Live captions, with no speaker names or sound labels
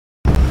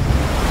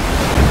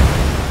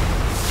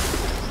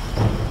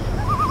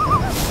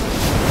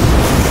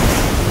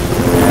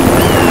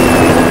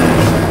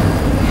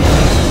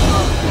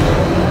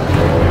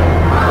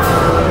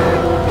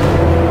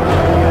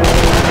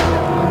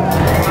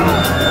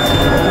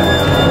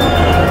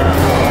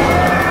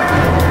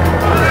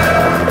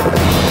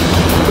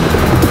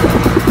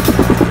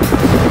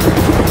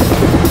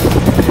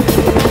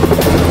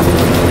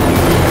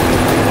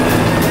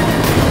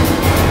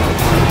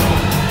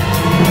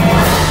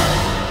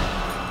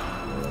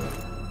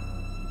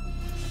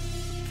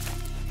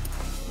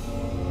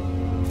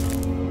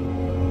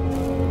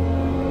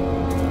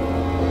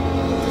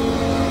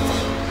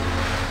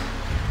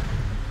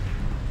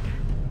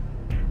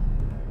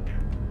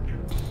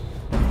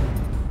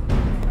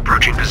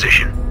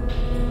position.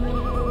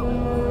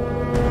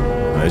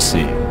 I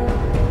see.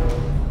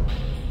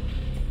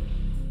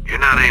 You're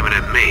not aiming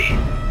at me.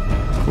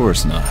 Of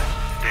course not.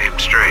 Damn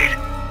straight.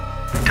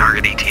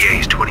 Target ETA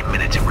is 20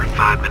 minutes and we're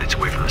 5 minutes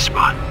away from the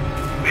spot.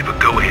 We have a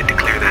go-ahead to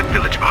clear that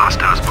village of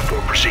hostiles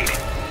before proceeding.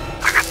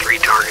 I got 3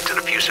 targets and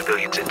a few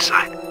civilians in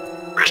sight.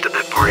 Rest of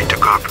that party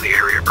took off from the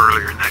area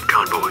earlier in that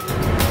convoy.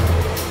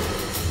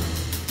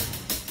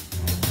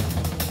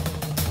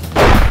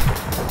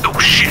 Oh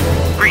shit!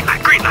 Green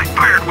light,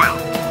 fired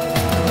well.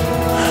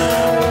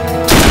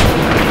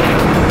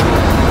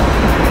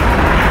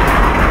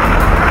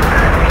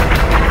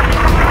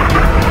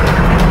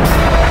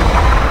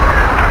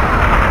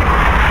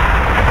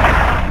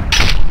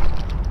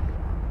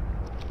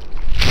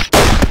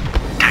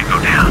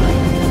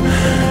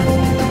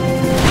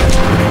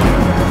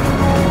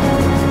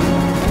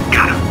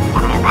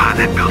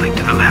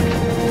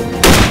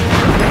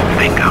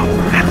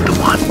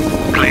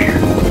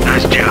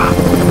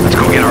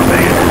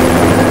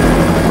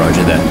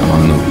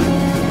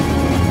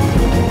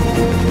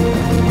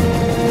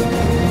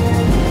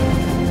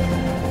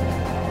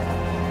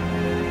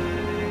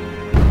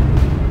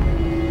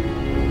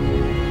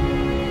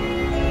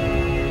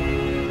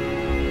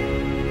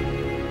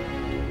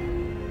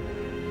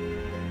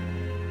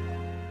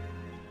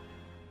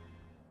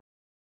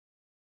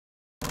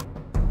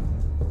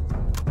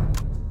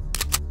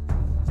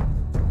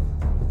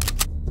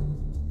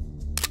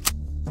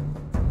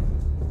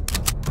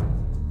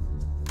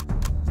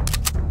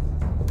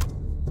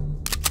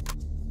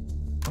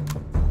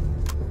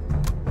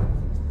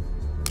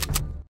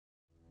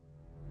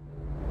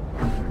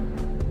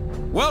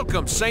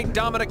 Welcome, St.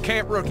 Dominic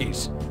Camp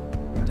rookies.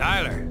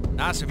 Tyler,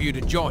 nice of you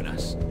to join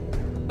us.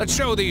 Let's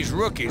show these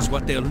rookies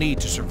what they'll need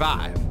to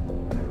survive.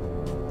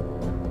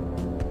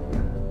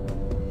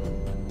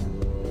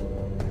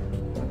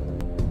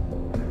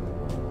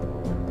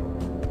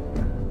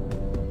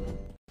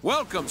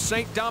 Welcome,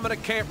 St.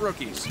 Dominic Camp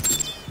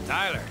rookies.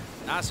 Tyler,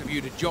 nice of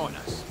you to join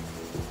us.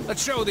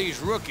 Let's show these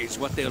rookies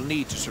what they'll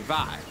need to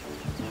survive.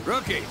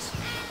 Rookies,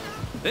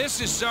 this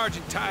is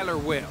Sergeant Tyler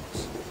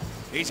Wells.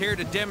 He's here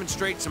to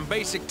demonstrate some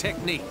basic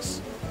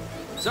techniques.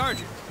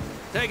 Sergeant,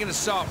 take an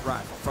assault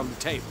rifle from the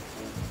table.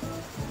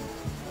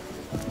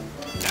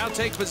 Now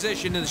take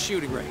position in the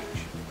shooting range.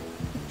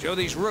 Show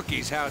these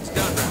rookies how it's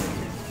done right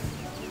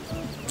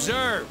here.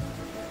 Observe.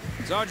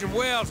 Sergeant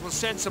Wells will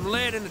send some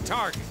lead in the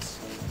targets.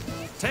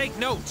 Take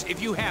notes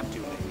if you have to,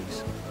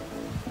 ladies.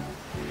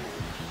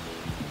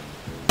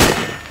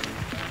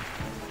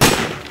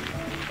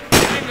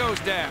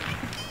 Tango's down.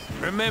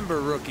 Remember,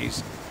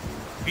 rookies,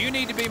 if you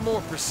need to be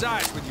more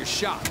precise with your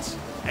shots,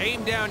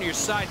 aim down your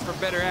sights for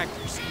better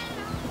accuracy.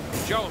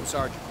 Show them,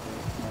 Sergeant.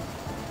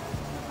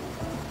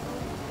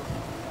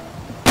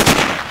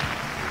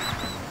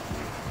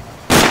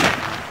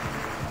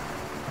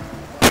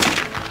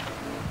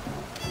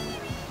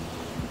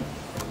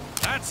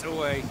 That's the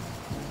way.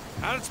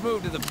 Now let's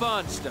move to the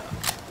fun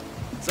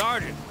stuff.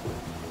 Sergeant,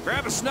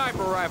 grab a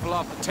sniper rifle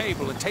off the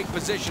table and take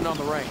position on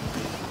the range.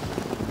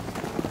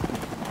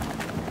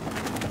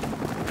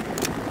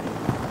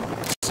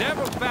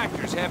 Several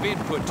factors have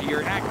input to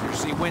your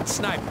accuracy when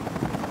sniping.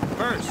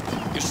 First,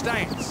 your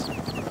stance.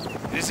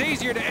 It is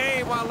easier to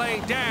aim while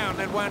laying down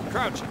than when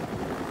crouching,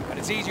 but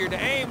it's easier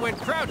to aim when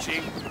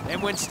crouching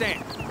than when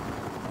standing.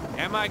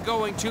 Am I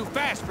going too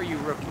fast for you,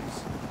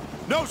 rookies?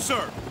 No,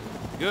 sir!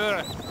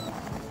 Good.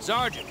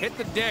 Sergeant, hit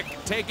the deck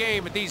and take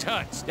aim at these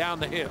huts down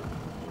the hill.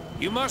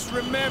 You must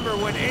remember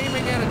when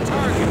aiming at a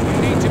target,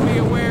 you need to be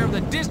aware of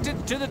the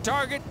distance to the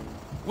target,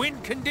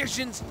 wind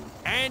conditions,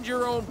 and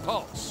your own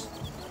pulse.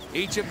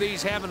 Each of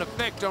these have an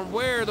effect on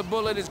where the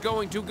bullet is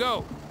going to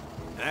go.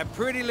 And that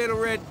pretty little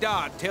red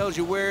dot tells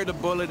you where the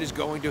bullet is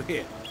going to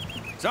hit.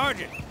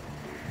 Sergeant,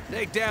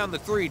 take down the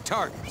 3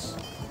 targets.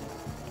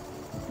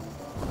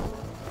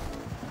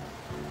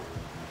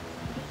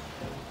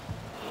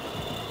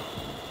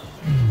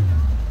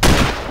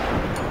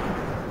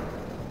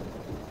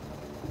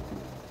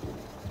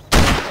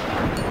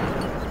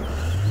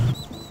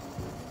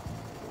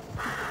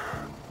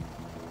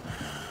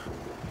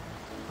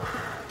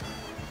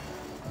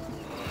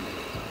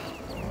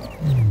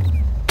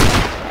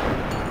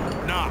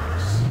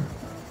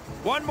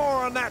 One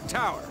more on that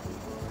tower.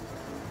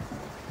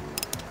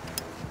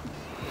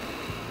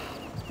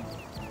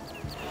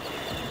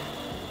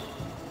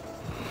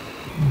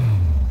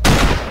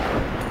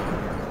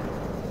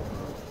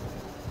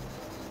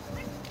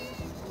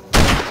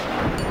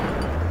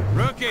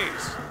 Rookies,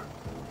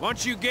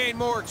 once you gain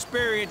more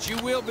experience, you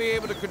will be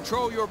able to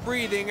control your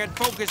breathing and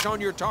focus on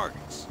your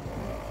targets.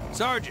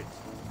 Sergeant,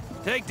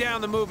 take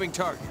down the moving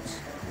targets.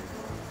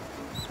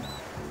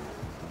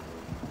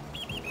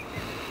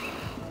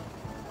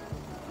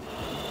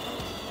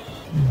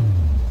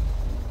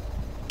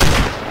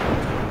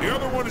 The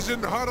other one is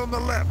in the hut on the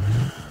left.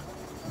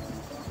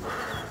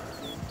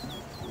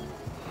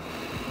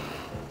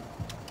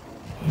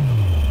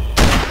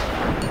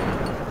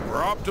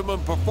 For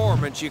optimum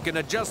performance, you can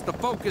adjust the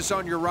focus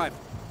on your rifle.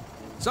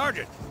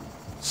 Sergeant,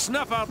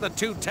 snuff out the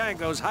 2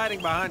 tangos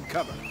hiding behind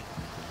cover.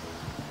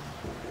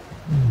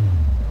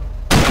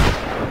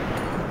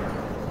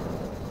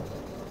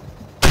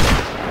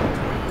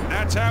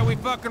 That's how we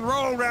fucking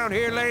roll around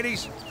here,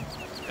 ladies.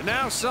 And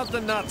now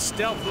something not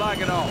stealth-like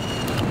at all.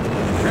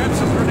 Grab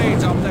some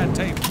grenades off that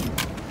table.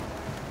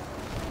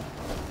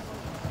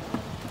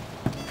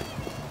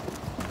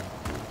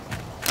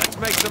 Let's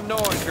make some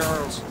noise,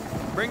 girls.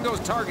 Bring those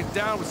targets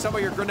down with some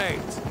of your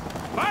grenades.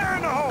 Fire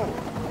in the hole!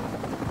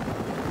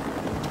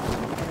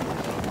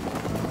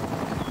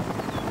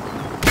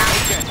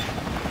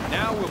 Okay,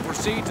 now we'll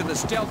proceed to the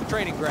stealth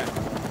training ground.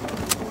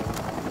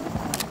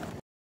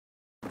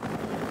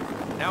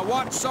 Now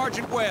watch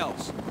Sergeant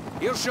Wells.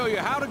 He'll show you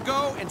how to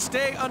go and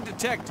stay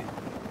undetected.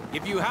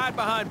 If you hide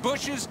behind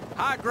bushes,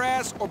 high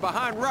grass, or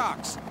behind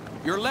rocks,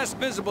 you're less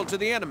visible to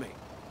the enemy.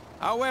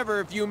 However,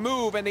 if you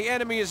move and the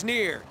enemy is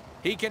near,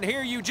 he can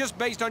hear you just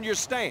based on your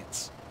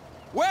stance.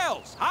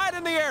 Wells, hide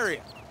in the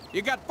area.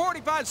 You got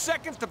 45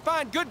 seconds to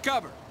find good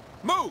cover.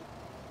 Move!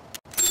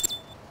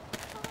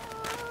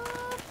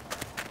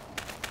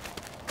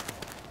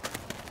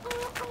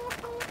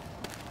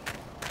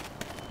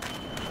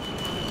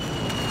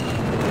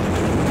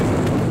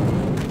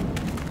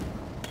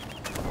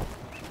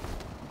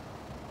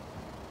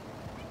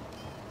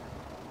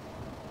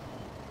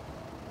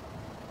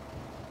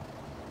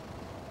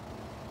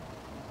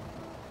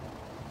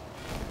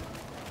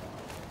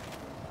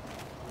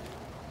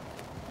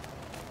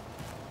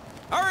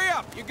 Hurry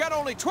up! You got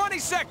only 20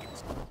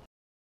 seconds!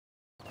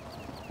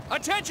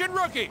 Attention,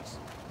 rookies!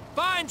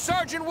 Find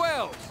Sergeant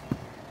Wells!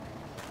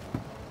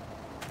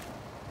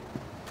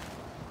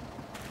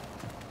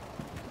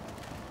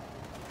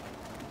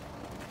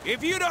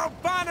 If you don't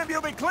find him,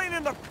 you'll be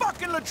cleaning the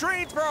fucking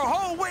latrines for a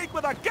whole week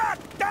with a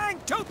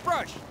god-dang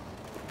toothbrush!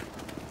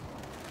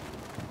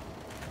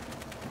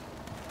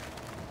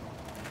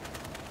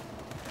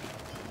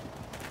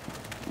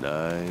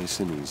 Nice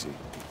and easy.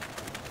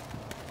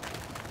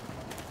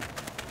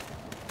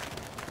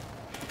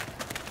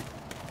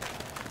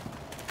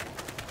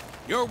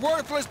 You're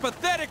worthless,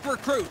 pathetic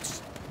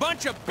recruits!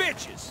 Bunch of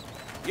bitches!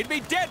 You'd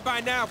be dead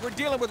by now if we're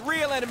dealing with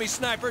real enemy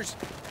snipers!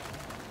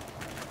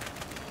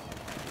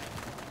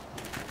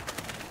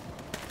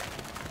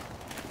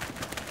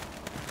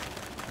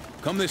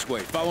 Come this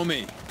way, follow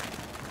me.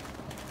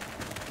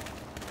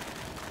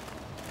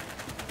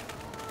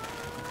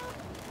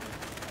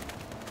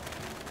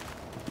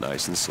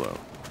 Nice and slow.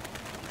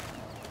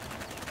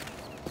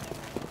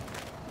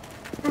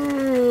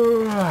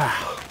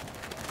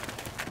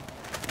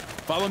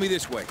 Follow me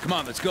this way. Come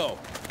on, let's go.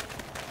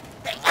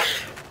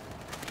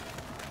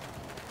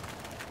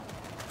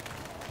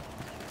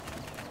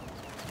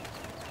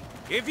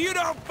 If you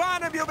don't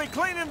find him, you'll be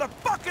cleaning the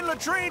fucking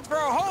latrines for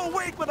a whole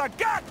week with a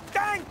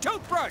god-dang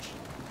toothbrush!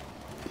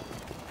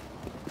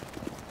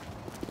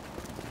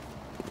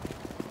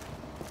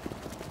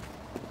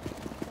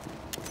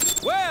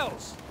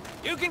 Wells!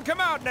 You can come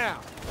out now!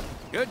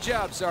 Good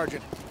job,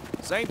 Sergeant.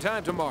 Same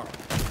time tomorrow.